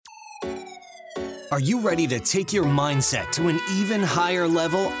Are you ready to take your mindset to an even higher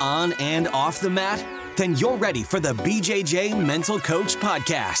level on and off the mat? Then you're ready for the BJJ Mental Coach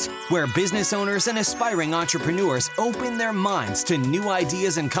Podcast, where business owners and aspiring entrepreneurs open their minds to new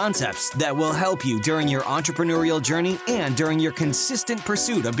ideas and concepts that will help you during your entrepreneurial journey and during your consistent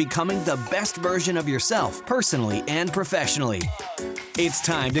pursuit of becoming the best version of yourself, personally and professionally. It's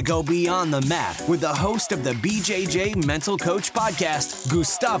time to go beyond the mat with the host of the BJJ Mental Coach Podcast,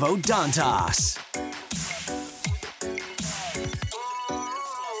 Gustavo Dantas.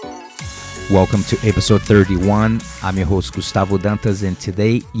 Welcome to episode 31. I'm your host, Gustavo Dantas, and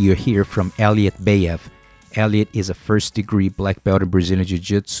today you're here from Elliott Bayev. Elliott is a first-degree black belt in Brazilian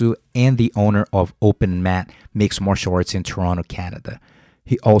Jiu-Jitsu and the owner of Open Mat Mixed Martial Arts in Toronto, Canada.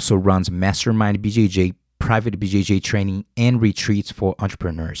 He also runs Mastermind BJJ, private BJJ training, and retreats for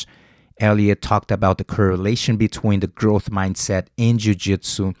entrepreneurs. Elliott talked about the correlation between the growth mindset and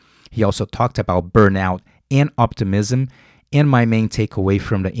Jiu-Jitsu. He also talked about burnout and optimism, and my main takeaway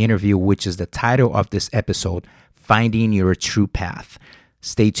from the interview, which is the title of this episode, Finding Your True Path.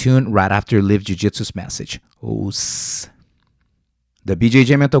 Stay tuned right after Live Jiu-Jitsu's message. The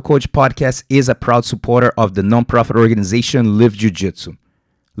BJJ Mental Coach Podcast is a proud supporter of the nonprofit organization Live Jiu-Jitsu.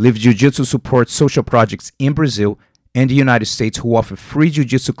 Live Jiu-Jitsu supports social projects in Brazil and the United States who offer free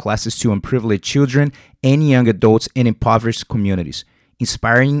jiu-jitsu classes to unprivileged children and young adults in impoverished communities,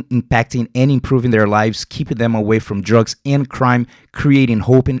 inspiring, impacting, and improving their lives, keeping them away from drugs and crime, creating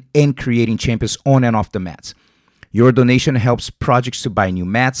hope and creating champions on and off the mats. Your donation helps projects to buy new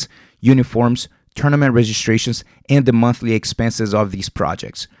mats, uniforms, tournament registrations, and the monthly expenses of these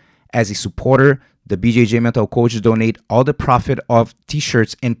projects. As a supporter, the BJJ Mental Coach donate all the profit of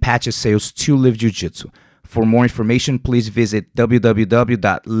t-shirts and patches sales to Live Jiu-Jitsu. For more information, please visit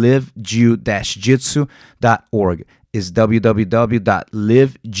www.livejiu-jitsu.org. Is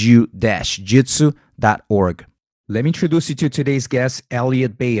www.livejiu-jitsu.org. Let me introduce you to today's guest,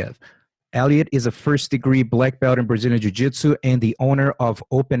 Elliott Bayev. Elliott is a first-degree black belt in Brazilian Jiu-Jitsu and the owner of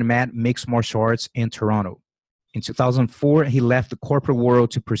Open Mat Mixed Martial Arts in Toronto. In 2004, he left the corporate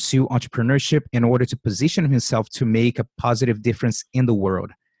world to pursue entrepreneurship in order to position himself to make a positive difference in the world.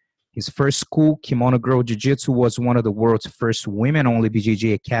 His first school, Kimono Girl Jiu-Jitsu, was one of the world's first women-only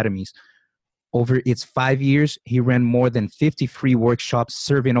BJJ academies. Over its 5 years, he ran more than 50 free workshops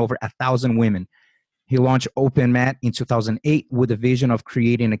serving over 1,000 women. He launched Open Mat in 2008 with a vision of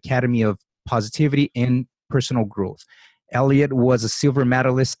creating an academy of positivity and personal growth. Elliott was a silver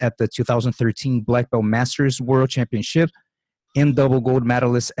medalist at the 2013 Black Belt Masters World Championship and double gold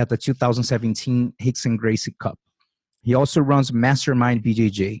medalist at the 2017 Hickson Gracie Cup. He also runs Mastermind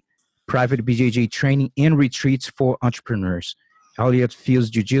BJJ, private BJJ training and retreats for entrepreneurs. Elliott feels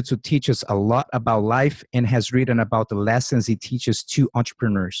Jiu-Jitsu teaches a lot about life and has written about the lessons he teaches to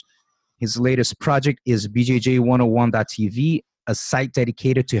entrepreneurs. His latest project is BJJ101.tv, a site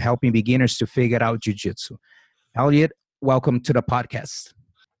dedicated to helping beginners to figure out Jiu-Jitsu. Elliott, welcome to the podcast.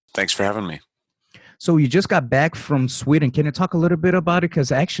 Thanks for having me. So you just got back from Sweden. Can you talk a little bit about it?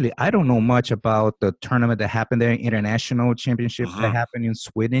 Because actually, I don't know much about the tournament that happened there, international championship that happened in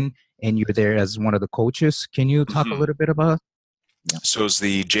Sweden, and you're there as one of the coaches. Can you talk a little bit about it? Yeah. So it's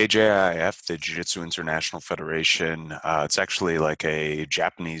the JJIF, the Jiu-Jitsu International Federation. It's actually like a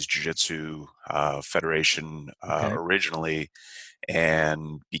Japanese Jiu-Jitsu federation originally.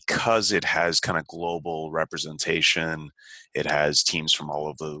 And because it has kind of global representation, it has teams from all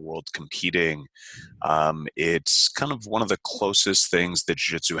over the world competing. It's kind of one of the closest things that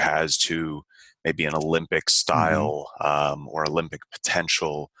Jiu-Jitsu has to maybe an Olympic style or Olympic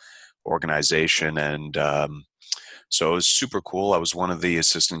potential organization. And so it was super cool. I was one of the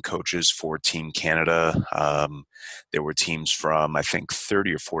assistant coaches for Team Canada. There were teams from, I think,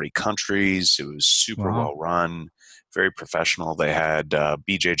 30 or 40 countries. It was super well run, very professional. They had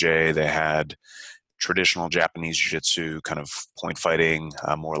BJJ, they had traditional Japanese Jiu-Jitsu, kind of point fighting,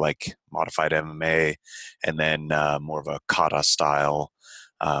 more like modified MMA, and then more of a kata style,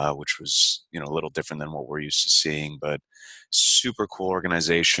 which was a little different than what we're used to seeing, but super cool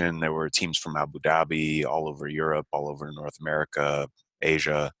organization. There were teams from Abu Dhabi, all over Europe, all over North America,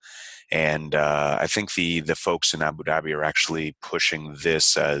 Asia. And I think the folks in Abu Dhabi are actually pushing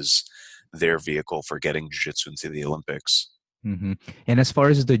this as their vehicle for getting jiu-jitsu into the Olympics. Mm-hmm. And as far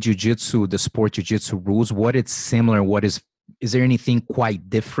as the jiu-jitsu, the sport jiu-jitsu rules, what is similar? Is there anything quite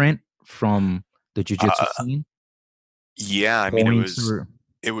different from the jiu-jitsu scene? Yeah, I mean,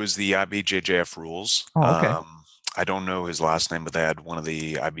 it was the IBJJF rules. Oh, okay. I don't know his last name, but they had one of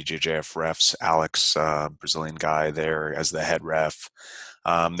the IBJJF refs, Alex, Brazilian guy there as the head ref.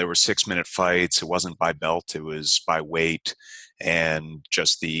 There were 6-minute fights. It wasn't by belt, it was by weight. and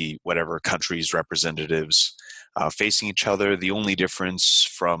just the whatever country's representatives facing each other. The only difference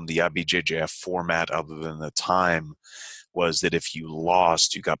from the BJJF format, other than the time, was that if you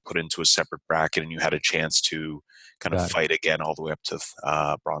lost, you got put into a separate bracket and you had a chance to kind of Got it. fight again all the way up to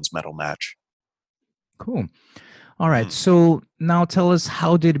bronze medal match. Cool. All right. So now tell us,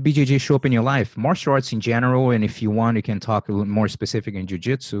 how did BJJ show up in your life? Martial arts in general, and if you want, you can talk a little more specific in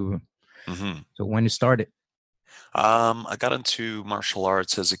jiu-jitsu. So when you started? I got into martial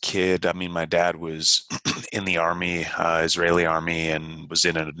arts as a kid. I mean, my dad was in the army, Israeli army, and was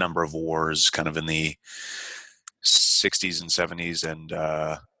in a number of wars kind of in the 60s and 70s. And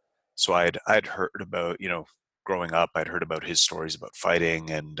so I'd heard about, growing up, I'd heard about his stories about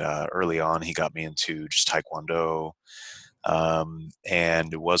fighting. And early on, he got me into just Taekwondo.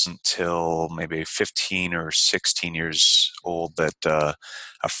 And it wasn't till maybe 15 or 16 years old that a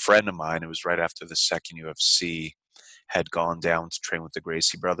friend of mine, it was right after the second UFC, had gone down to train with the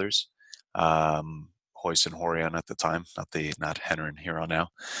Gracie brothers, Hoist and Horion at the time, not Henry and Huron now,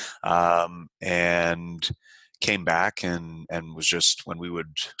 and came back and was just, when we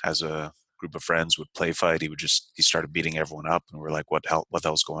would, as a group of friends, would play fight, he started beating everyone up, and we're like, what the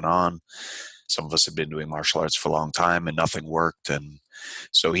hell's going on? Some of us had been doing martial arts for a long time and nothing worked, and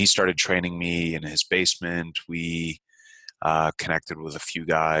so he started training me in his basement. We connected with a few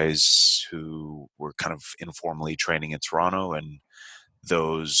guys who were kind of informally training in Toronto, and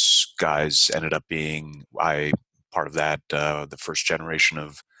those guys ended up being part of that, the first generation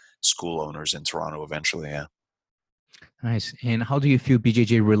of school owners in Toronto eventually. Yeah. Nice. And how do you feel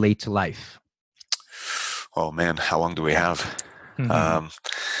BJJ relate to life? Oh man, how long do we have?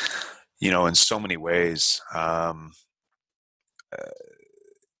 In so many ways,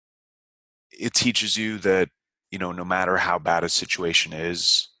 it teaches you that, no matter how bad a situation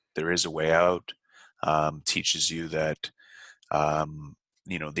is, there is a way out. Teaches you that,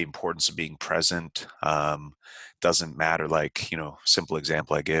 the importance of being present. Doesn't matter. Like, simple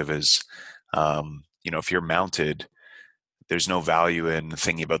example I give is, if you're mounted, there's no value in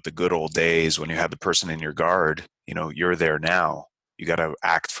thinking about the good old days when you had the person in your guard. You're there now. You got to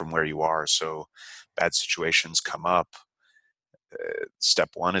act from where you are. So bad situations come up. Step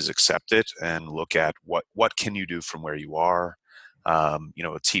one is accept it and look at what can you do from where you are.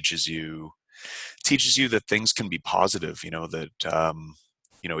 It teaches you that things can be positive. That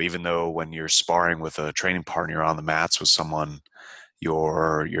even though when you're sparring with a training partner on the mats with someone,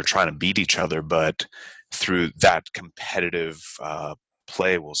 you're trying to beat each other, but through that competitive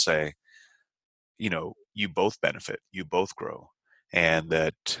play, we'll say, you both benefit, you both grow, and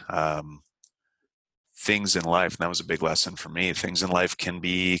that things in life, and that was a big lesson for me, things in life can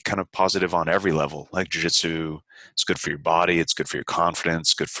be kind of positive on every level. Like jiu-jitsu, it's good for your body, it's good for your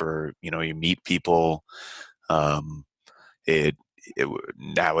confidence, good for, you meet people. Now,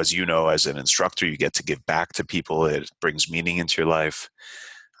 as you know, as an instructor, you get to give back to people. It brings meaning into your life.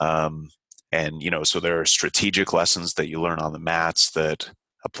 So there are strategic lessons that you learn on the mats that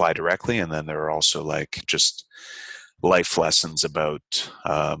apply directly. And then there are also like just life lessons about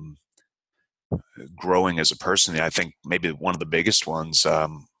growing as a person. I think maybe one of the biggest ones,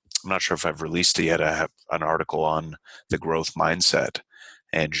 I'm not sure if I've released it yet. I have an article on the growth mindset,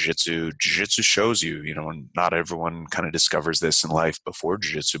 and jiu-jitsu shows you, not everyone kind of discovers this in life before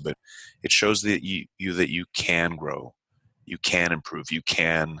jiu-jitsu, but it shows that you can grow, you can improve, you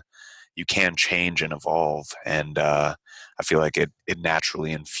can change and evolve. And I feel like it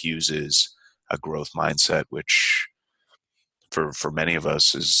naturally infuses a growth mindset, which for many of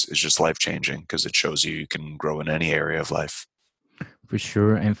us is just life-changing, because it shows you can grow in any area of life. For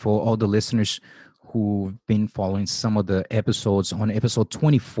sure. And for all the listeners who've been following some of the episodes, on episode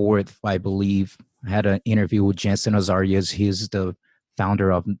 24, I believe, I had an interview with Jensen Azarias. He's the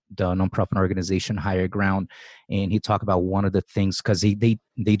founder of the nonprofit organization Higher Ground, and he talked about one of the things, because they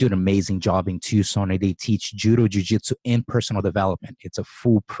do an amazing job in Tucson, and they teach judo, jiu-jitsu, and personal development. It's a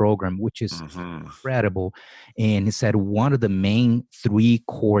full program, which is incredible. And he said one of the main three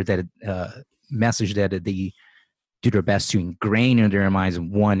core that message that they do their best to ingrain in their minds,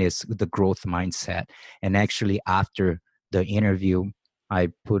 one is the growth mindset. And actually, after the interview, I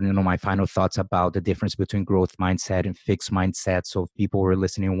put in my final thoughts about the difference between growth mindset and fixed mindset. So if people who are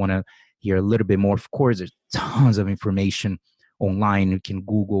listening want to hear a little bit more, of course, there's tons of information online. You can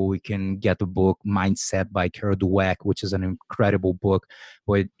Google, you can get the book Mindset by Carol Dweck, which is an incredible book.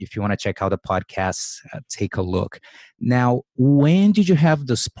 But if you want to check out the podcast, take a look. Now, when did you have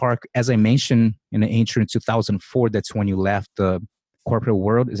the spark? As I mentioned in the intro, in 2004, that's when you left the corporate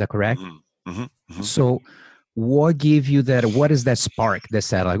world. Is that correct? So what gave you that? What is that spark that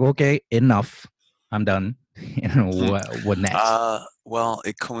said, like, okay, enough, I'm done? What next? Well,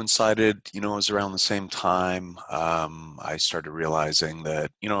 it coincided, it was around the same time. I started realizing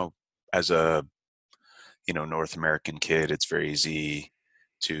that, as a, North American kid, it's very easy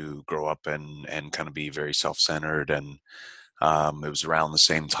to grow up and kind of be very self-centered. And it was around the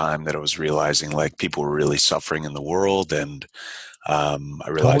same time that I was realizing like people were really suffering in the world. And I How old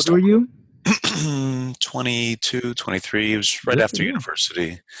realized were you? 22, 23. It was right Good for after you.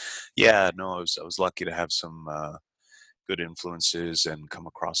 university. Yeah, no, I was lucky to have some good influences and come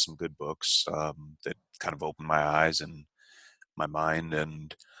across some good books that kind of opened my eyes and my mind.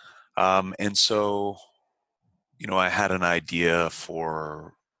 And so, I had an idea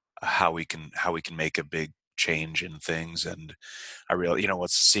for how we can make a big change in things. And I realized,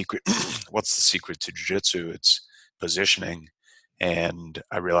 what's the secret? What's the secret to jujitsu? It's positioning. And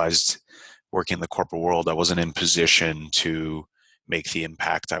I realized working in the corporate world, I wasn't in position to make the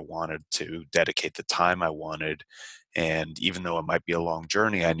impact I wanted, to dedicate the time I wanted. And even though it might be a long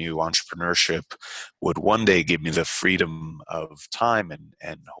journey, I knew entrepreneurship would one day give me the freedom of time and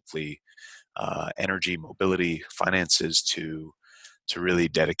hopefully energy, mobility, finances to really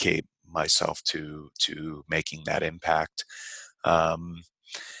dedicate myself to making that impact. Um,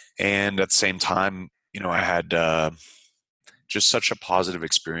 and at the same time, I had just such a positive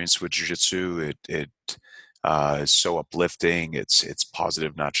experience with jiu-jitsu. It is so uplifting. It's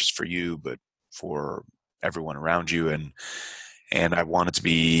positive not just for you, but for everyone around you. And I wanted to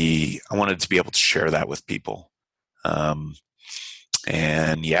be able to share that with people. Um,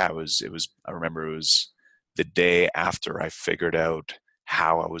 and yeah, it was. I remember it was the day after I figured out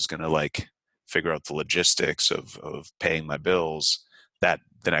how I was gonna like figure out the logistics of paying my bills. That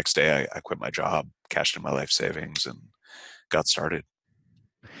the next day I quit my job, cashed in my life savings, and got started.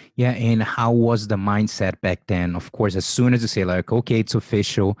 Yeah, and how was the mindset back then? Of course, as soon as you say like, okay, it's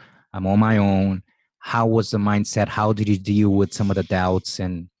official, I'm on my own. How was the mindset? How did you deal with some of the doubts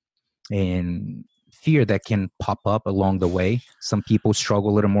and fear that can pop up along the way? Some people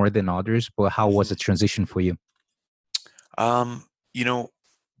struggle a little more than others, but how was Mhm. the transition for you? Um, you know,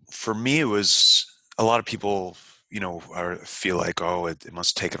 for me, it was a lot of people, feel like, oh, it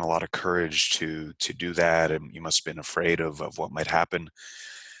must have taken a lot of courage to do that, and you must have been afraid of what might happen.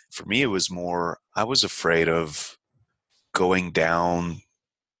 For me, it was more, I was afraid of going down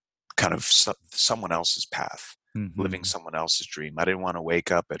kind of someone else's path, living Hmm. someone else's dream. I didn't want to wake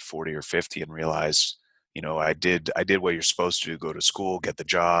up at 40 or 50 and realize, I did what you're supposed to do, go to school, get the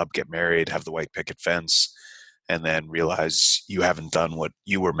job, get married, have the white picket fence, and then realize you haven't done what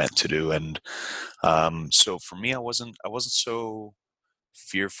you were meant to do. And so for me, I wasn't so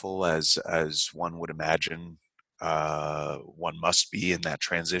fearful as one would imagine one must be in that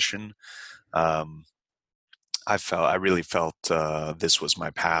transition. Um, I really felt this was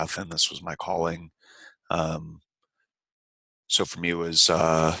my path and this was my calling. Um, so for me, it was,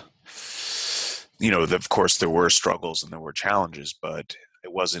 of course, there were struggles and there were challenges, but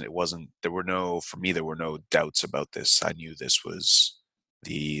there were no, for me, there were no doubts about this. I knew this was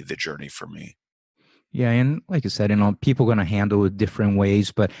the journey for me. Yeah, and like you said, people are going to handle it different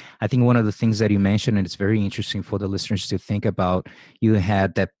ways. But I think one of the things that you mentioned, and it's very interesting for the listeners to think about, you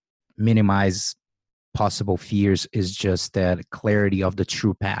had that minimize possible fears is just that clarity of the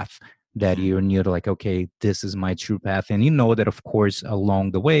true path that Hmm. you knew to like, okay, this is my true path. And you know that, of course,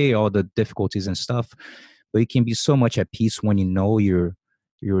 along the way, all the difficulties and stuff, but you can be so much at peace when you know your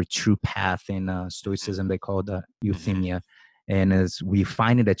true path. In Hmm. stoicism they call the Hmm. euthymia. And as we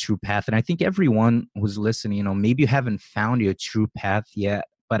find it a true path, and I think everyone who's listening, maybe you haven't found your true path yet,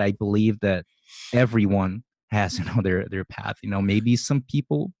 but I believe that everyone has their path. Maybe some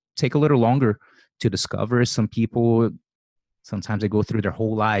people take a little longer to discover. Some people, sometimes they go through their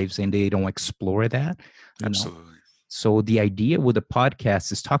whole lives and they don't explore that, you know. Absolutely. So the idea with the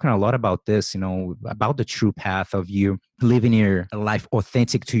podcast is talking a lot about this, about the true path of you living your life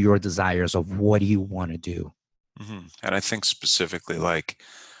authentic to your desires of what you want to do. And I think specifically like,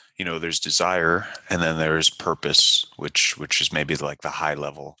 there's desire and then there's purpose, which is maybe like the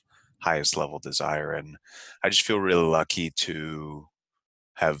highest level desire. And I just feel really lucky to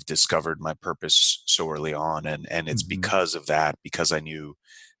have discovered my purpose so early on. And it's Hmm. because of that, because I knew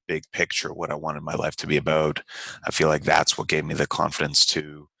big picture what I wanted my life to be about. I feel like that's what gave me the confidence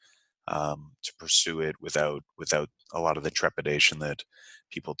to pursue it without a lot of the trepidation that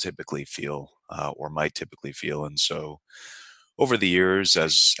people typically feel or might typically feel. And so over the years,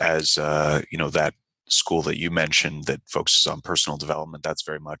 as that school that you mentioned that focuses on personal development, that's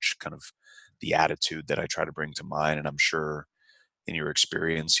very much kind of the attitude that I try to bring to mine. And I'm sure in your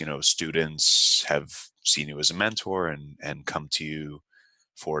experience, students have seen you as a mentor and come to you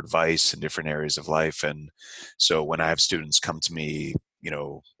for advice in different areas of life. And so when I have students come to me,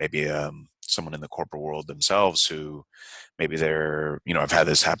 maybe someone in the corporate world themselves who maybe I've had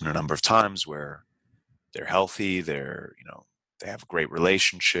this happen a number of times where they're healthy, they have a great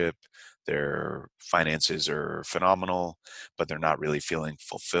relationship, their finances are phenomenal, but they're not really feeling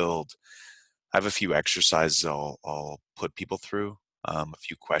fulfilled. I have a few exercises I'll put people through, a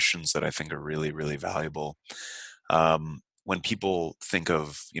few questions that I think are really, really valuable. When people think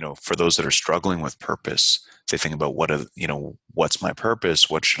of, for those that are struggling with purpose, they think about what's my purpose?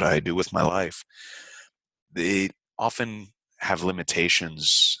 What should I do with my life? They often have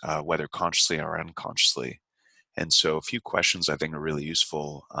limitations, whether consciously or unconsciously. And so a few questions I think are really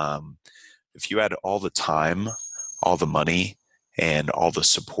useful. If you had all the time, all the money, and all the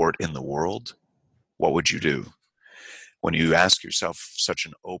support in the world, what would you do? When you ask yourself such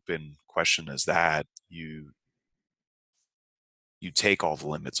an open question as that, you take all the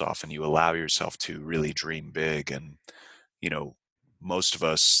limits off and you allow yourself to really dream big. And, you know, most of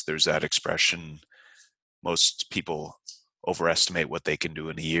us, there's that expression, most people overestimate what they can do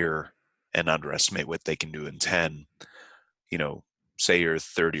in a year and underestimate what they can do in 10. Say you're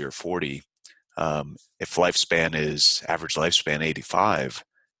 30 or 40. If average lifespan 85,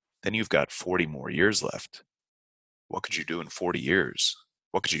 then you've got 40 more years left. What could you do in 40 years?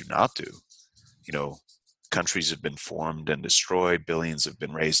 What could you not do? Countries have been formed and destroyed, billions have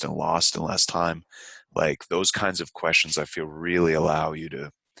been raised and lost in less time. Like those kinds of questions I feel really allow you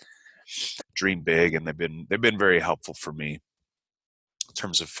to dream big, and they've been very helpful for me in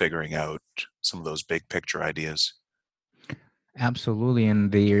terms of figuring out some of those big picture ideas. Absolutely.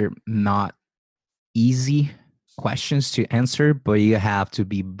 And they're not easy questions to answer, but you have to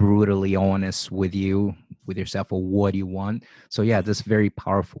be brutally honest with yourself or what you want. So yeah, that's very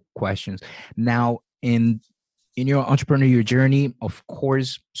powerful questions. Now, in your entrepreneurial journey, of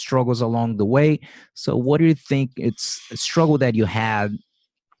course, struggles along the way. So what do you think it's a struggle that you had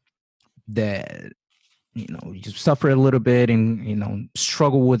that you suffer a little bit and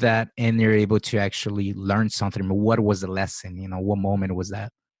struggle with that, and you're able to actually learn something? What was the lesson? What moment was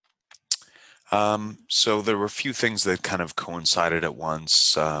that? So there were a few things that kind of coincided at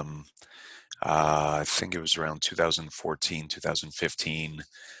once. I think it was around 2014, 2015.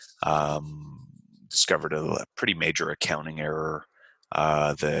 Discovered a pretty major accounting error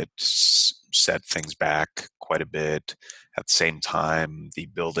that set things back quite a bit. At the same time, the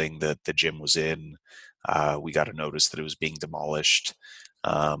building that the gym was in, we got a notice that it was being demolished,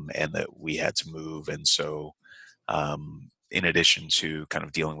 and that we had to move. And so, in addition to kind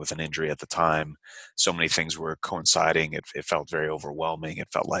of dealing with an injury at the time, so many things were coinciding. It felt very overwhelming.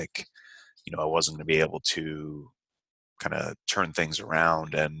 It felt like, I wasn't going to be able to kind of turn things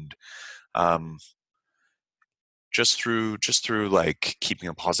around. And just through like keeping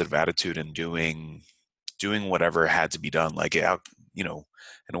a positive attitude and doing whatever had to be done, and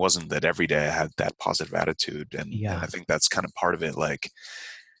it wasn't that every day I had that positive attitude. And Yeah. I think that's kind of part of it. Like,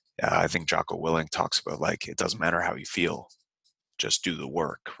 I think Jocko Willink talks about, like, it doesn't matter how you feel, just do the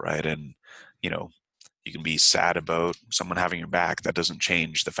work, right? And, you can be sad about someone having your back. That doesn't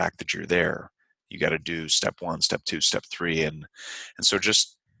change the fact that you're there. You got to do step 1, step 2, step 3. And so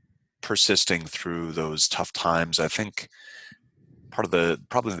just persisting through those tough times. I think probably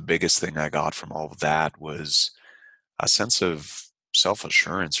the biggest thing I got from all of that was a sense of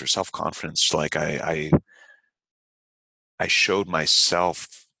self-assurance or self-confidence. Like I showed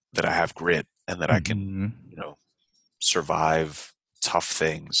myself that I have grit and that I can, survive tough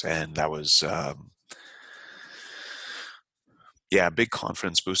things. And that was, a big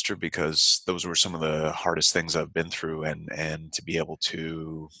confidence booster, because those were some of the hardest things I've been through, and to be able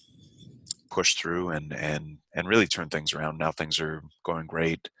to push through and really turn things around. Now things are going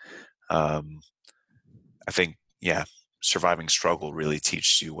great. I think, surviving struggle really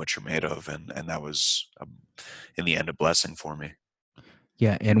teaches you what you're made of, and that was, in the end, a blessing for me.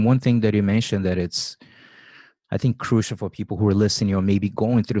 Yeah, and one thing that you mentioned that it's, I think, crucial for people who are listening or maybe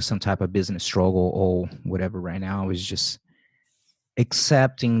going through some type of business struggle or whatever right now is just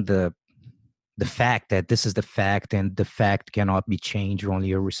accepting the fact that this is the fact, and the fact cannot be changed. Only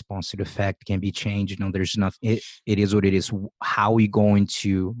your response to the fact can be changed. There's nothing. It is what it is. How are we going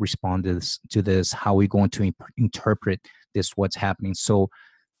to respond to this? How are we going to interpret this? What's happening? So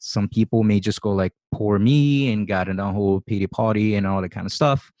some people may just go like, "Poor me," and got in a whole pity party and all that kind of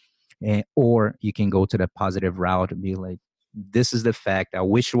stuff. Or you can go to the positive route and be like, "This is the fact. I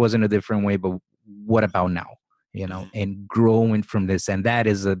wish it wasn't a different way, but what about now?" And growing from this. And that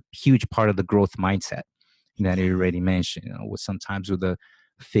is a huge part of the growth mindset that you already mentioned. Sometimes with the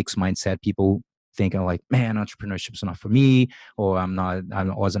fixed mindset, people thinking like, man, entrepreneurship's not for me, or I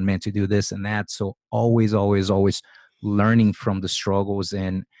wasn't meant to do this and that. So always learning from the struggles.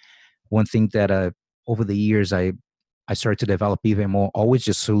 And one thing that over the years I started to develop even more, always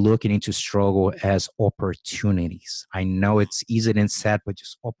just looking into struggle as opportunities. I know it's easy and sad, but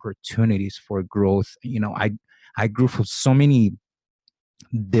just opportunities for growth. I grew from so many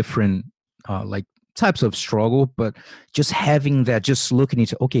different like types of struggle, but just having that, just looking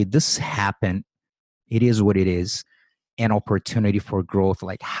into, okay, this happened, it is what it is, an opportunity for growth.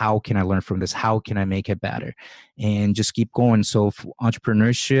 Like, how can I learn from this? How can I make it better? And just keep going. So for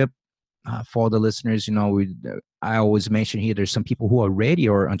entrepreneurship, for all the listeners, I always mention here, there's some people who already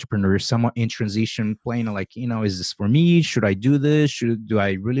are entrepreneurs, somewhat in transition, playing like, is this for me? Should I do this? Do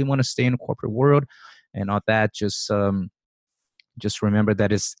I really want to stay in the corporate world? And all that. Just remember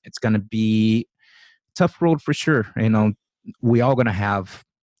that it's going to be tough road for sure. We all going to have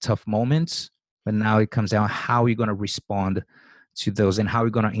tough moments, but now it comes down how you're going to respond to those and how you're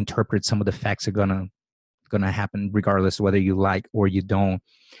going to interpret some of the facts that are going to happen, regardless whether you like or you don't.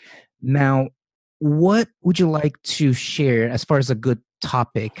 Now, what would you like to share as far as a good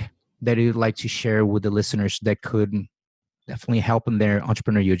topic that you'd like to share with the listeners that could definitely help in their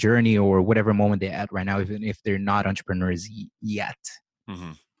entrepreneurial journey or whatever moment they're at right now, even if they're not entrepreneurs yet?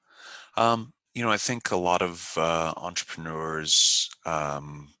 Mm-hmm. I think a lot of entrepreneurs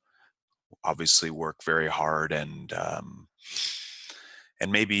obviously work very hard, and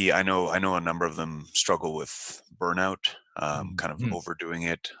maybe I know a number of them struggle with burnout, kind of Mhm. overdoing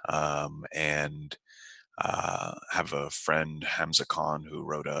it, and have a friend, Hamza Khan, who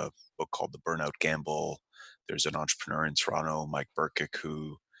wrote a book called The Burnout Gamble. There's an entrepreneur in Toronto, Mike Burkick,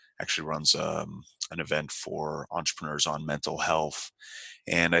 who actually runs an event for entrepreneurs on mental health.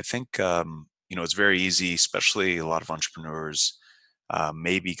 And I think it's very easy, especially a lot of entrepreneurs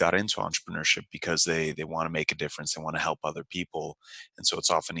maybe got into entrepreneurship because they want to make a difference, they want to help other people, and so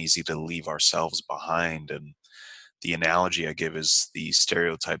it's often easy to leave ourselves behind. And the analogy I give is the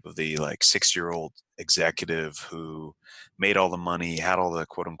stereotype of the like 6-year-old executive who made all the money, had all the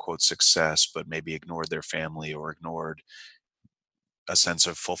quote unquote success, but maybe ignored their family or ignored a sense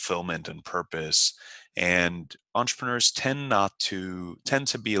of fulfillment and purpose. And entrepreneurs tend to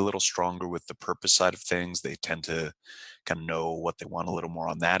be a little stronger with the purpose side of things. They tend to kind of know what they want a little more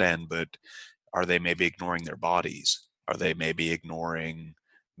on that end, but are they maybe ignoring their bodies? Are they maybe ignoring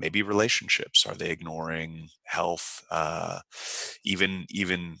maybe relationships? Are they ignoring health? Even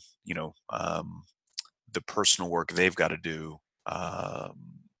the personal work they've got to do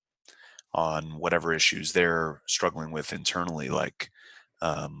on whatever issues they're struggling with internally, like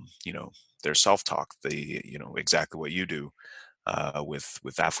um, you know their self-talk. Exactly what you do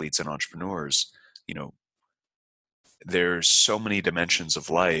with athletes and entrepreneurs. You know, there's so many dimensions of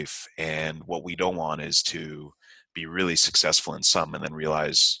life, and what we don't want is to be really successful in some and then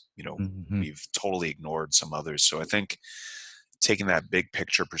realize Mhm. we've totally ignored some others. So I think taking that big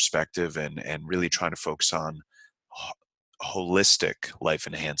picture perspective and really trying to focus on ho- holistic life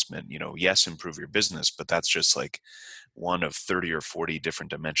enhancement. Yes, improve your business, but that's just like one of 30 or 40 different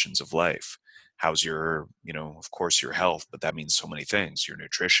dimensions of life. How's your, of course, your health, but that means so many things: your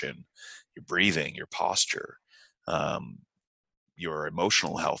nutrition, your breathing, your posture, um, your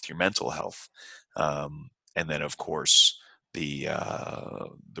emotional health, your mental health, and then of course the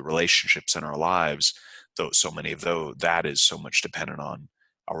relationships in our lives. Though so many of those, that is so much dependent on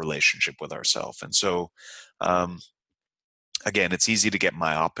our relationship with ourselves. And so, um, again, it's easy to get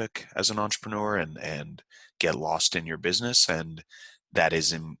myopic as an entrepreneur and get lost in your business, and that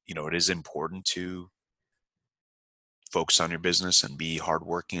is, it is important to focus on your business and be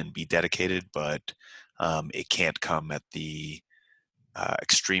hardworking and be dedicated, but it can't come at the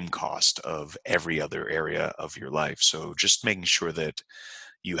extreme cost of every other area of your life. So just making sure that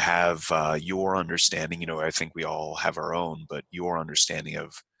you have your understanding. I think we all have our own, but your understanding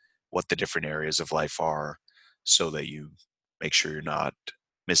of what the different areas of life are, so that you make sure you're not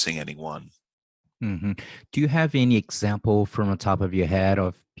missing any one. Mhm. Do you have any example from the top of your head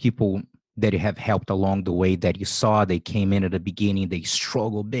of people that you have helped along the way that you saw they came in at the beginning, they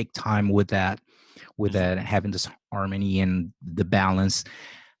struggle big time with Mhm. that having this harmony and the balance?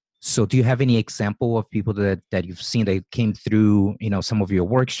 So do you have any example of people that you've seen that came through, some of your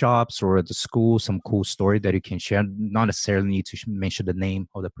workshops or the school, some cool story that you can share? Not necessarily need to mention the name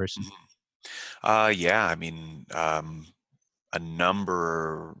of the person. Mhm. Yeah, I mean, a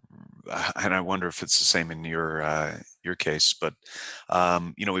number, and I wonder if it's the same in your case, but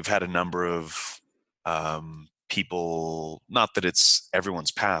we've had a number of people. Not that it's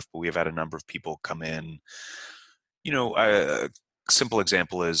everyone's path, but we have had a number of people come in. You know, simple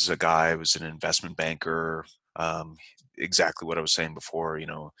example is a guy who was an investment banker, um, exactly what I was saying before,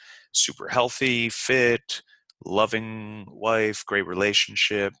 super healthy, fit, loving wife, great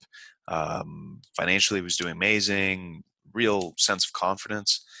relationship, financially was doing amazing, real sense of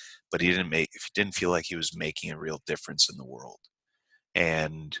confidence, but he didn't feel like he was making a real difference in the world.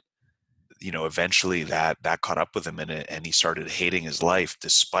 And eventually that caught up with him, and he started hating his life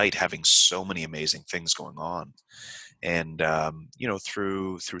despite having so many amazing things going on. And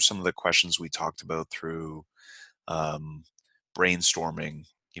through some of the questions we talked about, through um, brainstorming,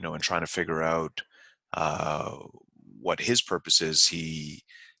 and trying to figure out uh, what his purpose is, he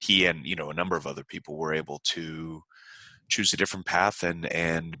and a number of other people were able to choose a different path,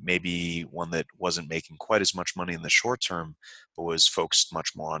 and maybe one that wasn't making quite as much money in the short term, but was focused much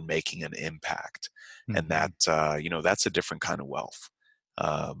more on making an impact. And Mm-hmm. that that's a different kind of wealth.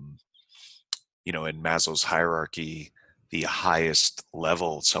 um, in Maslow's hierarchy, the highest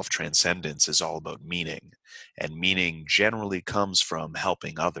level, self-transcendence, is all about meaning, and meaning generally comes from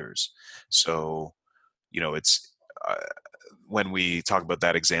helping others. So it's uh, when we talk about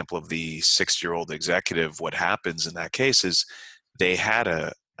that example of the 60-year-old executive, what happens in that case is they had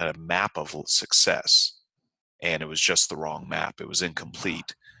a map of success, and it was just the wrong map. It was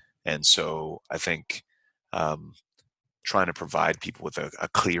incomplete. And so I think um, trying to provide people with a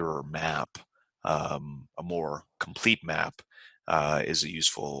clearer map, a more complete map, is a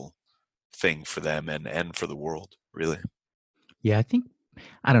useful thing for them and for the world, really. Yeah, I think,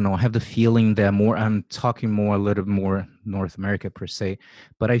 I don't know. I have the feeling that more, I'm talking more, a little more North America per se,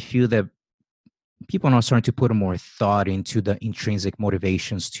 but I feel that people are now starting to put more thought into the intrinsic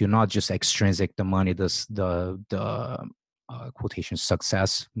motivations to not just extrinsic, the money, the quotation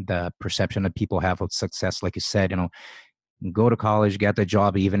success, the perception that people have of success. Like you said, go to college, get the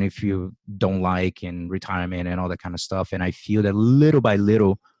job, even if you don't like, and retirement and all that kind of stuff. And I feel that little by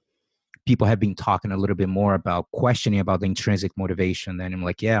little, people have been talking a little bit more about questioning about the intrinsic motivation. Then I'm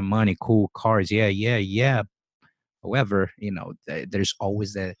like, yeah, money, cool, cars, yeah, yeah, yeah. However, there's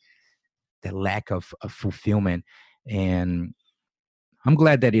always the lack of fulfillment. And I'm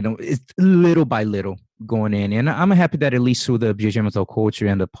glad that, it's little by little going in. And I'm happy that at least through the BJJ mental culture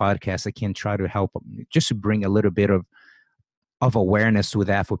and the podcast, I can try to help just to bring a little bit of awareness to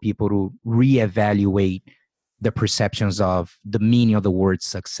that for people to reevaluate the perceptions of the meaning of the word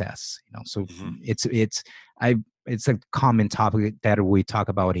success. So Hmm. I it's a common topic that we talk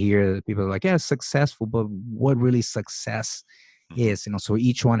about here. People are like, yeah, successful, but what really success Hmm. is? So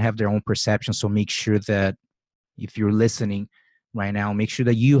each one have their own perception. So make sure that if you're listening right now, make sure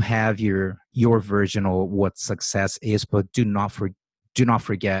that you have your version of what success is, but do not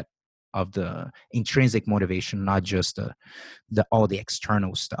forget of the intrinsic motivation, not just the all the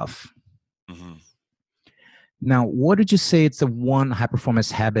external stuff. Hmm. Now, what did you say it's the one high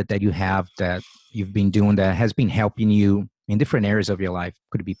performance habit that you have that you've been doing that has been helping you in different areas of your life?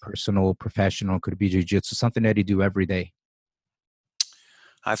 Could it be personal, professional, could it be jujitsu, something that you do every day?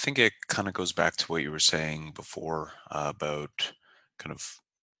 I think it kind of goes back to what you were saying before, about kind of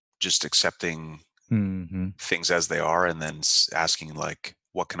just accepting Mm-hmm. things as they are, and then asking, like,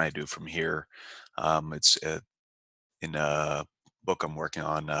 what can I do from here? It's in a book I'm working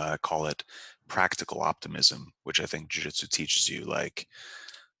on, I call it practical optimism, which I think jiu-jitsu teaches you. Like,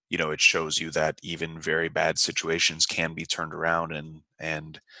 it shows you that even very bad situations can be turned around,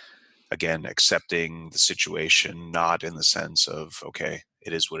 and again, accepting the situation, not in the sense of, okay,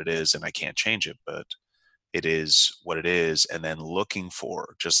 it is what it is and I can't change it, but it is what it is. And then looking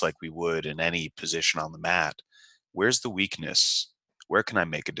for, just like we would in any position on the mat, where's the weakness? Where can I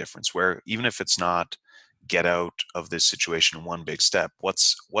make a difference? Where, even if it's not get out of this situation in one big step,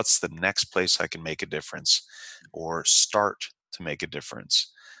 what's the next place I can make a difference or start to make a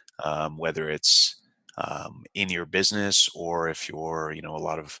difference? Whether it's in your business, or if you're, a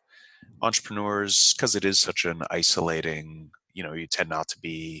lot of entrepreneurs, because it is such an isolating, you tend not to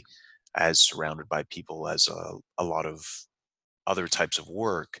be as surrounded by people as a lot of other types of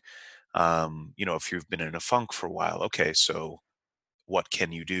work. If you've been in a funk for a while, okay, so what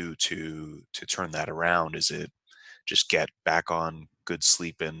can you do to turn that around? Is it just get back on good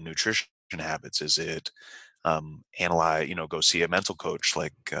sleep and nutrition habits? Is it analyze, go see a mental coach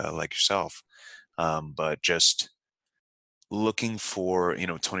like yourself? But just looking for,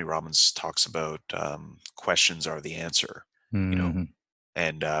 Tony Robbins talks about, questions are the answer, you know, Mm-hmm.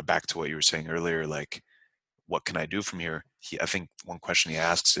 and back to what you were saying earlier, like, what can I do from here? I think one question he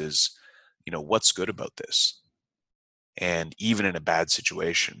asks is, what's good about this? And even in a bad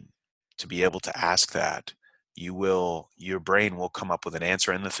situation, to be able to ask that, your brain will come up with an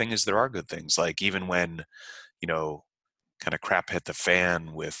answer. And the thing is, there are good things. Like, even when, you know, kind of crap hit the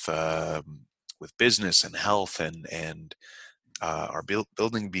fan with business and health and our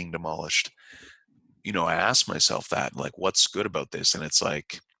building being demolished, I asked myself that, like, what's good about this? And it's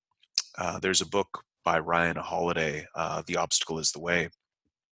like, there's a book by Ryan Holiday, The Obstacle is the Way.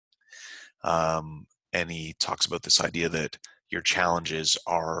 And he talks about this idea that your challenges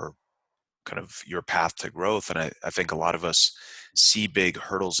are kind of your path to growth. And I think a lot of us see big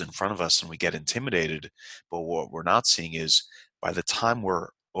hurdles in front of us and we get intimidated. But what we're not seeing is by the time we're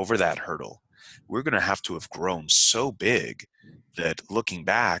over that hurdle, we're going to have to have grown so big that looking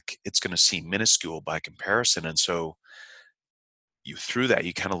back, it's going to seem minuscule by comparison. And so through that,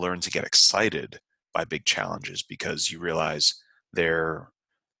 you kind of learn to get excited by big challenges because you realize they're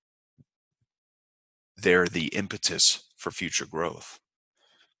the impetus for future growth.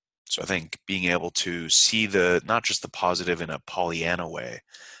 So I think being able to see not just the positive in a Pollyanna way,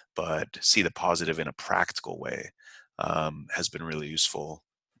 but see the positive in a practical way has been really useful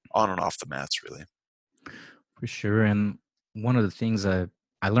on and off the mats, really. For sure. And one of the things I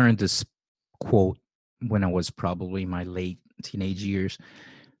learned this quote when I was probably in my late teenage years,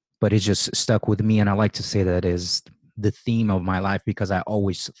 but it just stuck with me. And I like to say that is the theme of my life because I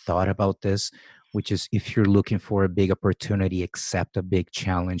always thought about this, which is if you're looking for a big opportunity, accept a big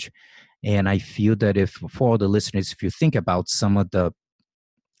challenge. And I feel that for all the listeners, if you think about some of the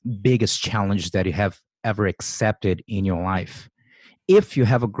biggest challenges that you have ever accepted in your life, if you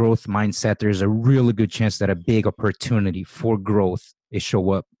have a growth mindset, there's a really good chance that a big opportunity for growth is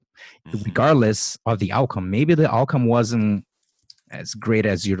show up, regardless of the outcome. Maybe the outcome wasn't as great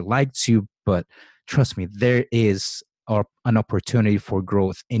as you'd like to, but trust me, there is an opportunity for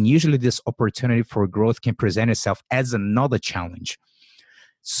growth. And usually this opportunity for growth can present itself as another challenge.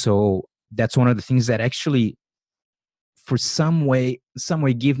 So that's one of the things that actually, for some way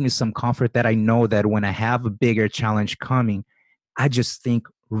give me some comfort that I know that when I have a bigger challenge coming, I just think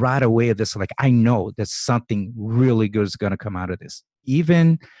right away of this, like, I know that something really good is going to come out of this.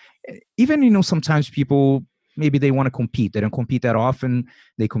 Even, sometimes people, maybe they want to compete. They don't compete that often.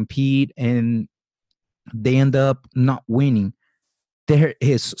 They compete and they end up not winning. There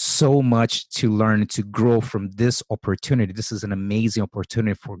is so much to learn, to grow from this opportunity. This is an amazing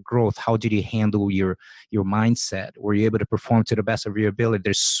opportunity for growth. How did you handle your mindset? Were you able to perform to the best of your ability?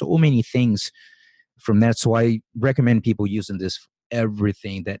 There's so many things from that. So I recommend people using this for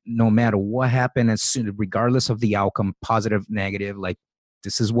everything, that no matter what happened, as soon, regardless of the outcome, positive, negative, like,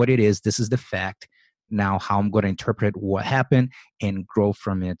 this is what it is. This is the fact. Now, how I'm going to interpret what happened and grow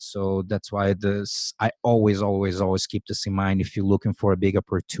from it. So that's why I always keep this in mind. If you're looking for a big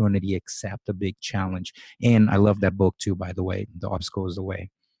opportunity, accept a big challenge. And I love that book too, by the way, The Obstacle is the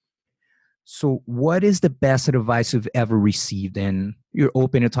Way. So what is the best advice you've ever received? And you're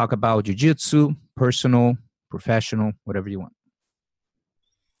open to talk about jiu-jitsu, personal, professional, whatever you want.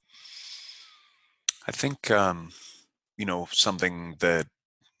 I think, something that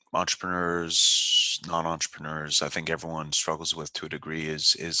entrepreneurs, non-entrepreneurs, I think everyone struggles with to a degree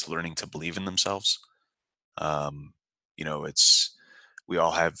is learning to believe in themselves. Um, we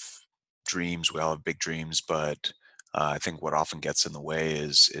all have dreams, we all have big dreams, but I think what often gets in the way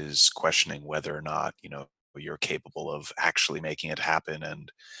is questioning whether or not you're capable of actually making it happen,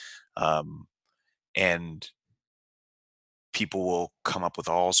 um, and people will come up with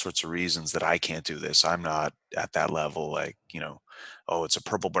all sorts of reasons that I can't do this. I'm not at that level. Like, oh, it's a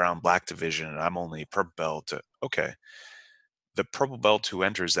purple, brown, black division, and I'm only purple belt. Okay, the purple belt who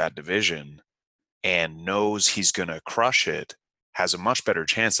enters that division and knows he's going to crush it has a much better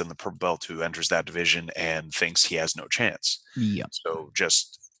chance than the purple belt who enters that division and thinks he has no chance. Yeah. So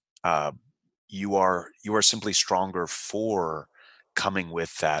just uh, you are simply stronger for coming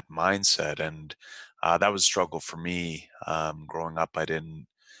with that mindset, and that was a struggle for me growing up. I didn't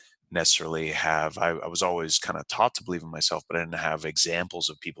necessarily have. I was always kind of taught to believe in myself, but I didn't have examples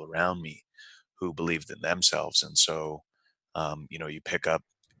of people around me who believed in themselves, and so you pick up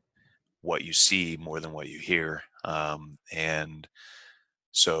what you see more than what you hear. And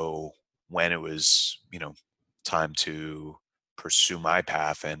so when it was, time to pursue my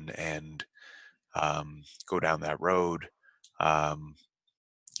path and go down that road, um,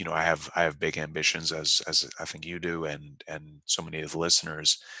 I have big ambitions as I think you do, and so many of the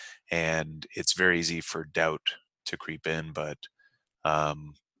listeners, and it's very easy for doubt to creep in, but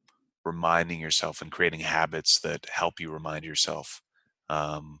um, reminding yourself and creating habits that help you remind yourself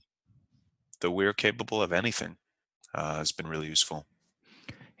um, that we're capable of anything has been really useful.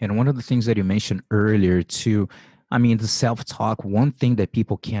 And one of the things that you mentioned earlier too, I mean, the self-talk, one thing that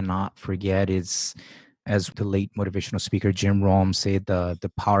people cannot forget is as the late motivational speaker Jim Rohn said,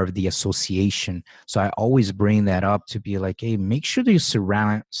 the power of the association. So I always bring that up to be like, hey, make sure that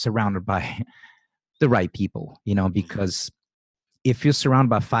you're surrounded by the right people, Mm-hmm. because if you're surrounded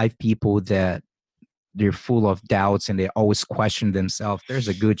by 5 people that they're full of doubts and they always question themselves, there's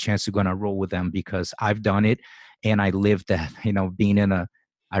a good chance you're going to roll with them, because I've done it and I lived that, being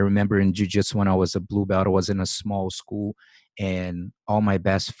I remember in jiu-jitsu when I was a blue belt, I was in a small school and all my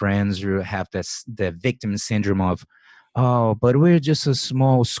best friends have the victim syndrome of, oh, but we're just a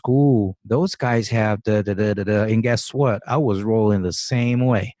small school. Those guys have the. And guess what? I was rolling the same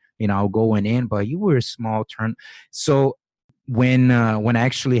way, going in, but you were a small turn. So when I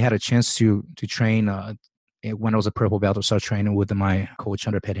actually had a chance to train when I was a purple belt, I started training with my coach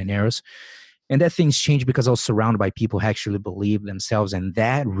under Pederneiras, and that things changed because I was surrounded by people who actually believe themselves, and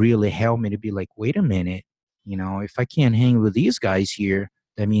that really helped me to be like, wait a minute, if I can't hang with these guys here,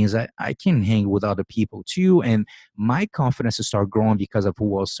 that means I can hang with other people too, and my confidence to start growing because of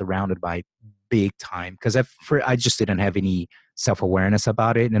who I was surrounded by, big time. Because I just didn't have any self-awareness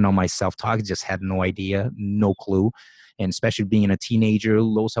about it, and on my self-talk, just had no idea, no clue. And especially being a teenager,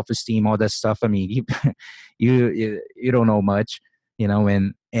 low self-esteem, all that stuff. I mean, you don't know much,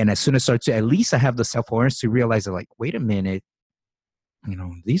 and as soon as I start to, at least I have the self-awareness to realize that, like, wait a minute,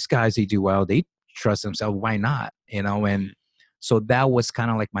 these guys, they do well, they trust themselves, why not, and so that was kind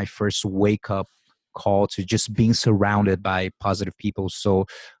of like my first wake up call to just being surrounded by positive people. So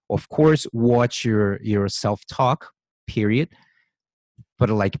of course, watch your self-talk, period, but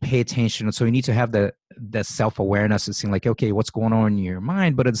like pay attention. So you need to have the self-awareness to see like, okay, what's going on in your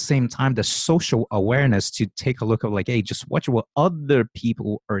mind, but at the same time the social awareness to take a look of like, hey, just watch what other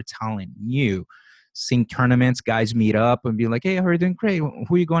people are telling you. Seeing tournaments, guys meet up and be like, hey, how are you doing? Great. Who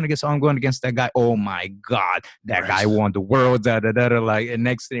are you going against? Oh, I'm going against that guy. Oh my God, that Right. guy won the world. Da, da, da, da. Like, and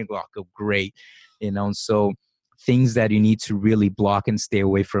next thing, oh, great. So things that you need to really block and stay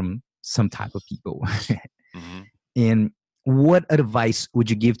away from some type of people. Mm-hmm. And what advice would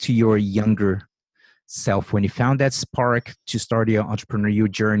you give to your younger self when you found that spark to start your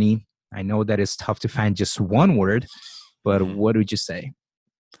entrepreneurial journey? I know that it's tough to find just one word, but Mm-hmm. what would you say?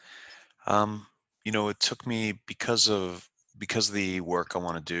 Um, it took me because the work I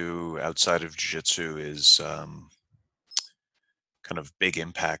want to do outside of jiu-jitsu is kind of big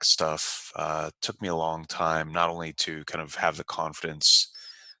impact stuff. Took me a long time, not only to kind of have the confidence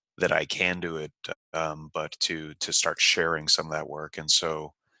that I can do it, but to start sharing some of that work. And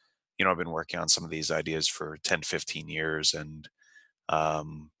so, I've been working on some of these ideas for 10, 15 years, and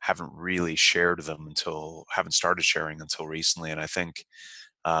haven't started sharing until recently. And I think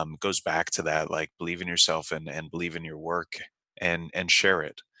it goes back to that, like, believe in yourself and believe in your work and share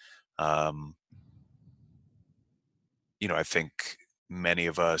it. Um, I think many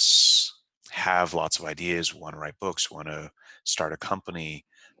of us have lots of ideas, want to write books, want to start a company.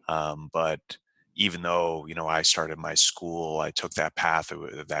 But even though, I started my school, I took that path,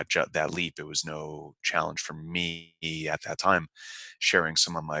 that leap, it was no challenge for me at that time. Sharing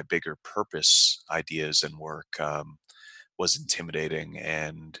some of my bigger purpose ideas and work was intimidating,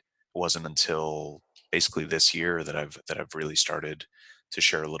 and it wasn't until basically this year that I've really started to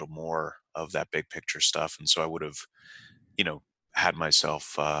share a little more of that big picture stuff. And so I would have, you know, had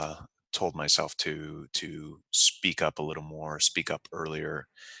myself told myself to speak up a little more, speak up earlier,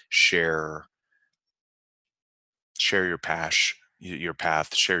 share share your path,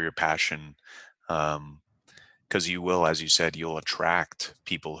 share your passion, because you will, as you said, you'll attract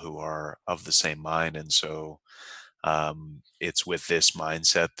people who are of the same mind. And so it's with this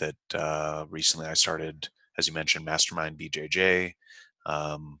mindset that recently I started, as you mentioned, Mastermind BJJ.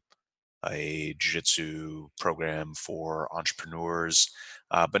 Um, a jiu-jitsu program for entrepreneurs,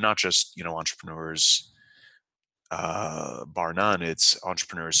 but not just entrepreneurs, bar none. It's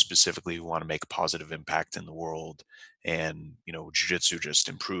entrepreneurs specifically who want to make a positive impact in the world, and jiu-jitsu just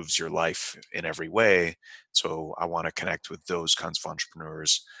improves your life in every way. So I want to connect with those kinds of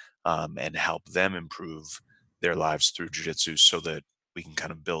entrepreneurs and help them improve their lives through jiu-jitsu, so that we can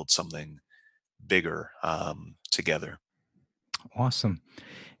kind of build something bigger together. Awesome.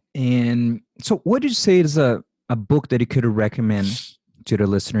 And so what did you say is a book that you could recommend to the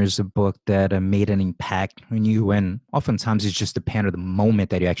listeners, a book that made an impact on you? And oftentimes it's just depend on the moment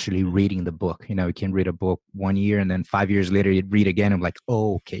that you're actually reading the book. You can read a book 1 year and then 5 years later you'd read again and like,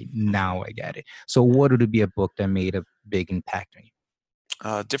 oh, okay, Mhm. now I get it. So what would it be a book that made a big impact on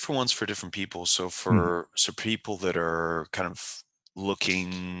Different ones for different people. So you? for people that are kind of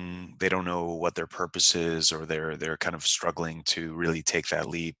looking, they don't know what their purpose is, or they're kind of struggling to really take that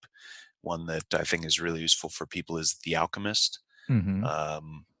leap. One that I think is really useful for people is The Alchemist. Mm-hmm.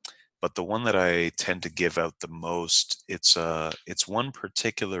 Um, but the one that I tend to give out the most, it's one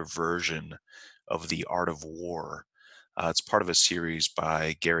particular version of The Art of War. It's part of a series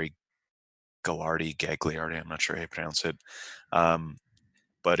by Gary Gagliardi. I'm not sure how you pronounce it, um,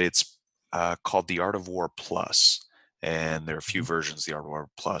 but it's called The Art of War Plus. And there are a few Mhm. versions: The Art of War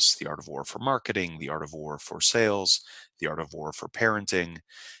Plus, The Art of War for Marketing, The Art of War for Sales, The Art of War for Parenting.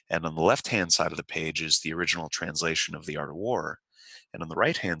 And on the left-hand side of the page is the original translation of The Art of War. And on the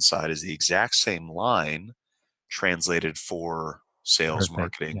right-hand side is the exact same line translated for sales, Perfect.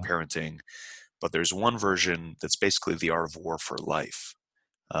 marketing, Yeah. parenting. But there's one version that's basically The Art of War for Life.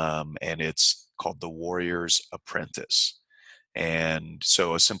 And it's called The Warrior's Apprentice. And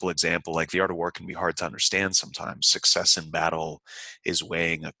so, a simple example, like the art of war can be hard to understand sometimes. Success in battle is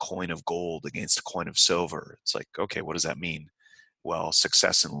weighing a coin of gold against a coin of silver. It's like, okay, what does that mean? Well,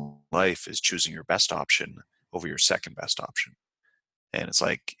 success in life is choosing your best option over your second best option. And it's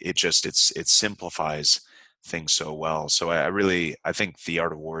like, it simplifies things so well. So I think The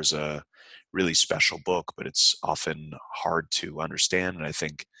Art of War is a really special book, but it's often hard to understand. And I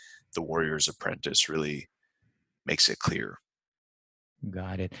think The Warrior's Apprentice really makes it clear.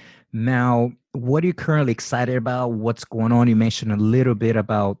 Got it. Now, what are you currently excited about? What's going on? You mentioned a little bit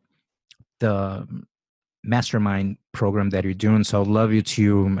about the Mastermind program that you're doing. So I'd love you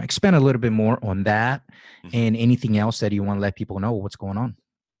to expand a little bit more on that Mhm. and anything else that you want to let people know what's going on.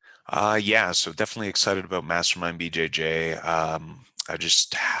 Yeah, so definitely excited about Mastermind BJJ. I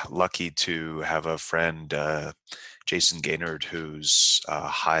just lucky to have a friend, Jason Gaynard, who's a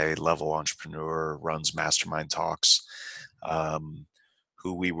high level entrepreneur, runs Mastermind Talks, um,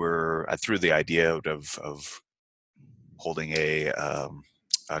 who I threw the idea out of holding a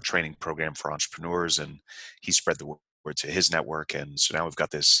training program for entrepreneurs, and he spread the word to his network. And so now we've got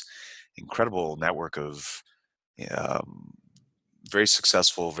this incredible network of um, very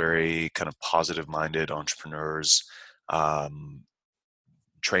successful, very kind of positive minded entrepreneurs, um,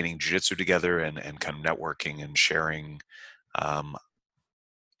 training jiu-jitsu together and kind of networking and sharing um,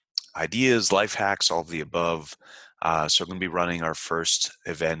 ideas, life hacks, all of the above. So we're going to be running our first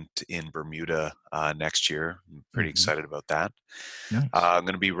event in Bermuda next year. I'm pretty Mhm. excited about that. Nice. I'm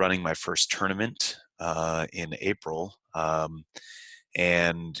going to be running my first tournament in April. And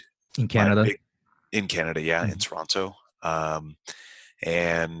In my Canada. big in Canada, yeah, in Mhm. Toronto. Um,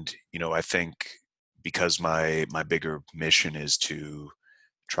 and I think because my bigger mission is to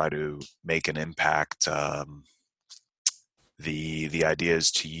try to make an impact, the idea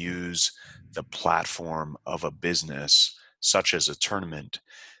is to use the platform of a business such as a tournament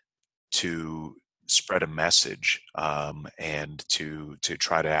to spread a message, and to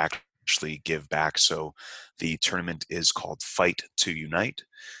try to actually give back. So the tournament is called Fight to Unite,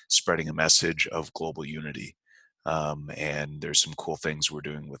 spreading a message of global unity. And there's some cool things we're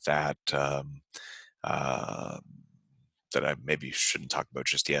doing with that. Uh, that I maybe shouldn't talk about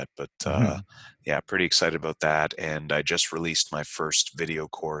just yet, but Mhm. yeah, pretty excited about that. And I just released my first video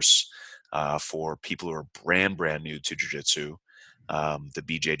course for people who are brand new to jiu-jitsu, the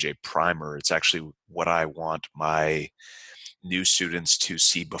BJJ primer. It's actually what I want my new students to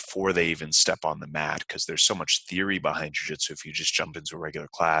see before they even step on the mat, because there's so much theory behind jiu-jitsu. If you just jump into a regular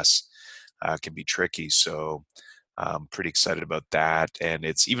class, it can be tricky. So I'm pretty excited about that. And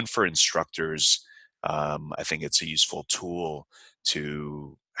it's even for instructors. I think it's a useful tool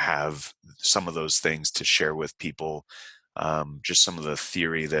to have some of those things to share with people. Just some of the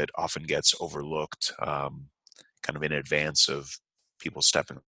theory that often gets overlooked, kind of in advance of people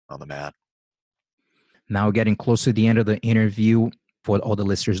stepping on the mat. Now, getting close to the end of the interview, for all the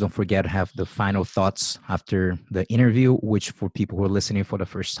listeners, don't forget to have the final thoughts after the interview, which for people who are listening for the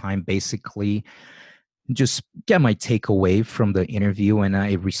first time, basically just get my takeaway from the interview and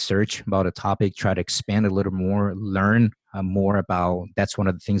I research about a topic, try to expand a little more, learn more about. That's one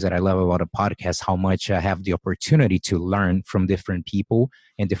of the things that I love about a podcast, how much I have the opportunity to learn from different people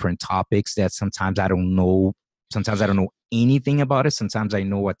and different topics that sometimes I don't know. Sometimes I don't know anything about it. Sometimes I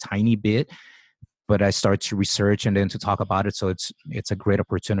know a tiny bit, but I start to research and then to talk about it. So it's a great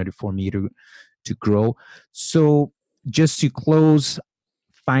opportunity for me to grow. So just to close,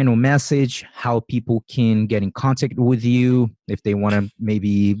 final message, how people can get in contact with you if they want to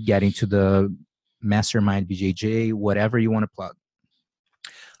maybe get into the Mastermind BJJ, whatever you want to plug.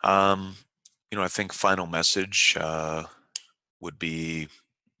 Um, I think final message would be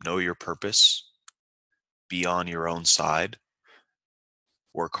know your purpose, be on your own side,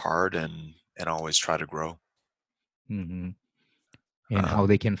 work hard, and always try to grow. Mm-hmm. And how Um,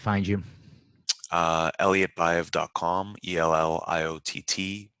 they can find you. ElliottBayev.com,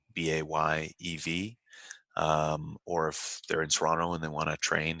 ELLIOTTBAYEV. or if they're in Toronto and they want to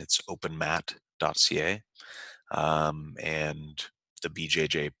train, it's openmat.ca, and the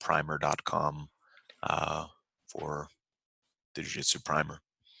bjjprimer.com for the Jiu-Jitsu primer.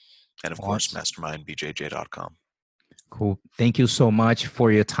 And of course, mastermindbjj.com. Cool. Thank you so much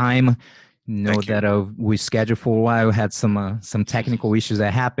for your time. Know that we scheduled for a while. We had some technical issues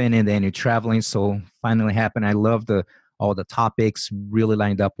that happened, and then you're traveling, so finally happened. I love all the topics, really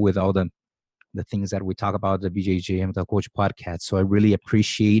lined up with all the things that we talk about the BJJ and the Coach podcast. So I really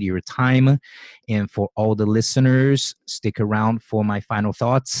appreciate your time, and for all the listeners, stick around for my final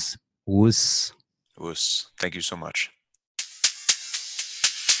thoughts. Woos. Thank you so much.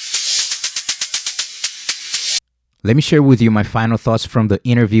 Let me share with you my final thoughts from the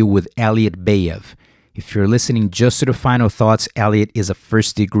interview with Elliott Bayev. If you're listening just to the final thoughts, Elliott is a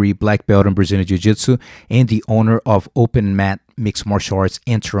first-degree black belt in Brazilian Jiu-Jitsu and the owner of Open Mat Mixed Martial Arts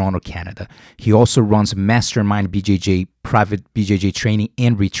in Toronto, Canada. He also runs Mastermind BJJ, private BJJ training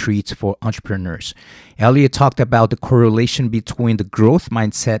and retreats for entrepreneurs. Elliott talked about the correlation between the growth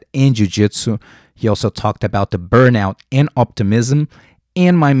mindset and Jiu-Jitsu. He also talked about the burnout and optimism.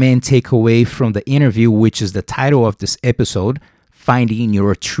 And my main takeaway from the interview, which is the title of this episode, Finding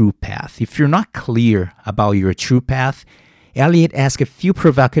Your True Path. If you're not clear about your true path, Elliott asked a few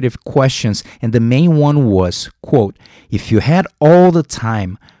provocative questions, and the main one was, quote, if you had all the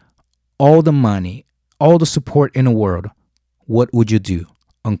time, all the money, all the support in the world, what would you do?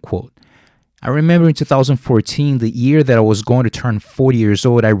 Unquote. I remember in 2014, the year that I was going to turn 40 years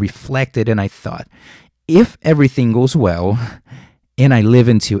old, I reflected and I thought, if everything goes well, and I live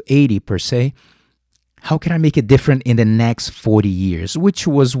until 80 per se, how can I make it different in the next 40 years? Which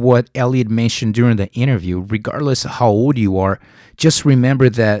was what Elliott mentioned during the interview. Regardless of how old you are, just remember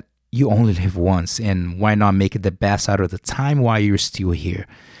that you only live once, and why not make it the best out of the time while you're still here?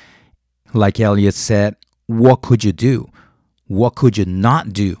 Like Elliott said, what could you do? What could you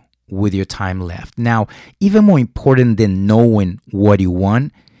not do with your time left? Now, even more important than knowing what you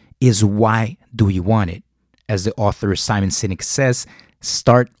want is why do you want it? As the author Simon Sinek says,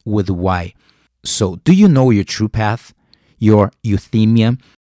 start with why. So, do you know your true path? Your euthymia?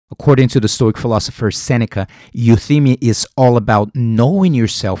 According to the Stoic philosopher Seneca, euthymia is all about knowing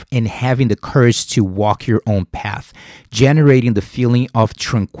yourself and having the courage to walk your own path, generating the feeling of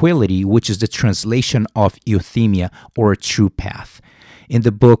tranquility, which is the translation of euthymia or true path. In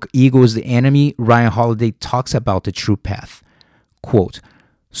the book Ego is the Enemy, Ryan Holiday talks about the true path. Quote,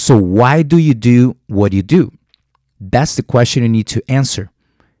 so why do you do what you do? That's the question you need to answer.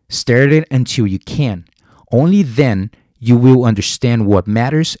 Stare at it until you can. Only then you will understand what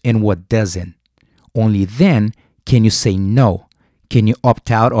matters and what doesn't. Only then can you say no. Can you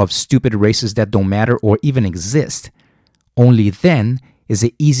opt out of stupid races that don't matter or even exist? Only then is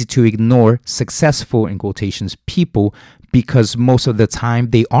it easy to ignore successful, in quotations, people, because most of the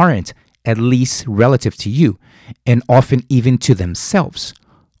time they aren't, at least relative to you, and often even to themselves.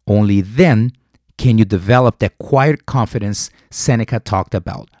 Only then can you develop that quiet confidence Seneca talked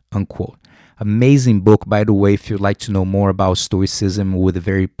about, unquote. Amazing book, by the way. If you'd like to know more about Stoicism with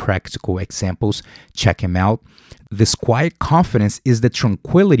very practical examples, check him out. This quiet confidence is the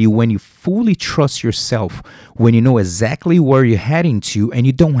tranquility when you fully trust yourself, when you know exactly where you're heading to, and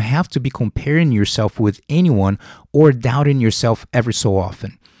you don't have to be comparing yourself with anyone or doubting yourself ever so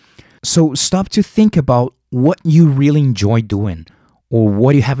often. So stop to think about what you really enjoy doing, or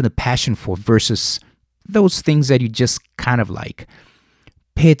what you have a passion for versus those things that you just kind of like.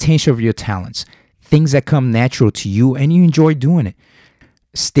 Pay attention to your talents, things that come natural to you and you enjoy doing it.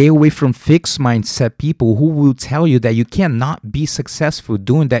 Stay away from fixed mindset people who will tell you that you cannot be successful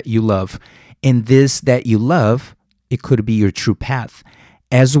doing that you love. And this that you love, it could be your true path.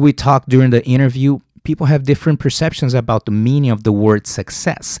 As we talked during the interview, people have different perceptions about the meaning of the word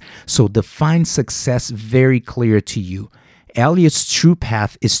success. So define success very clear to you. Elliott's true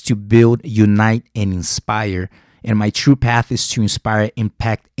path is to build, unite, and inspire. And my true path is to inspire,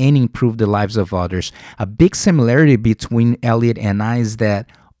 impact, and improve the lives of others. A big similarity between Elliott and I is that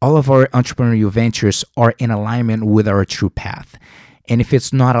all of our entrepreneurial ventures are in alignment with our true path. And if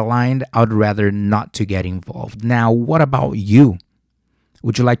it's not aligned, I'd rather not to get involved. Now, what about you?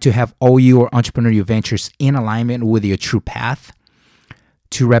 Would you like to have all your entrepreneurial ventures in alignment with your true path?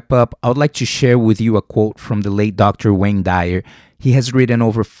 To wrap up, I would like to share with you a quote from the late Dr. Wayne Dyer. He has written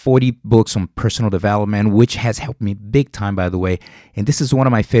over 40 books on personal development, which has helped me big time, by the way. And this is one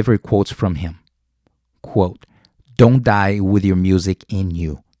of my favorite quotes from him. Quote, don't die with your music in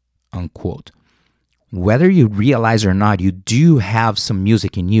you, unquote. Whether you realize or not, you do have some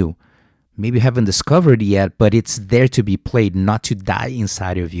music in you. Maybe you haven't discovered it yet, but it's there to be played, not to die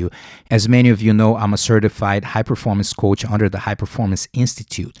inside of you. As many of you know, I'm a certified high-performance coach under the High Performance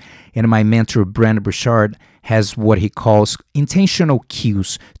Institute. And my mentor, Brandon Burchard, has what he calls intentional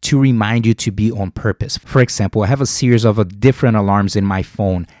cues to remind you to be on purpose. For example, I have a series of different alarms in my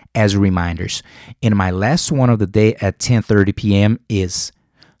phone as reminders. And my last one of the day at 10:30 p.m. is,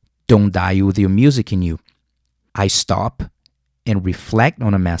 don't die with your music in you. I stop and reflect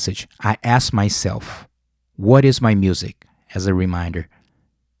on a message. I ask myself, what is my music? As a reminder,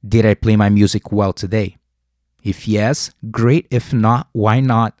 did I play my music well today? If yes, great. If not, why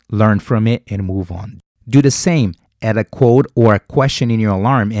not learn from it and move on? Do the same. Add a quote or a question in your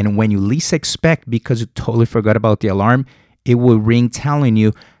alarm, and when you least expect, because you totally forgot about the alarm, it will ring telling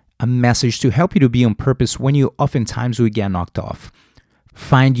you a message to help you to be on purpose when you oftentimes will get knocked off.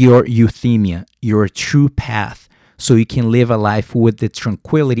 Find your euthymia, your true path, so you can live a life with the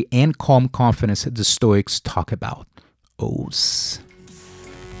tranquility and calm confidence that the Stoics talk about.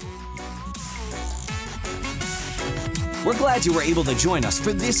 We're glad you were able to join us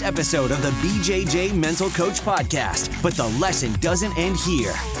for this episode of the BJJ Mental Coach Podcast, but the lesson doesn't end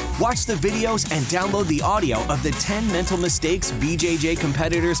here. Watch the videos and download the audio of the 10 mental mistakes BJJ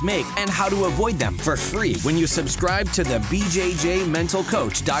competitors make and how to avoid them for free when you subscribe to the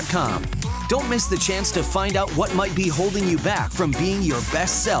BJJMentalCoach.com. Don't miss the chance to find out what might be holding you back from being your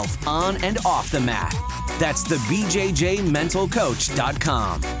best self on and off the mat. That's the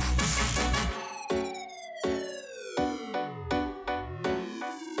BJJMentalCoach.com.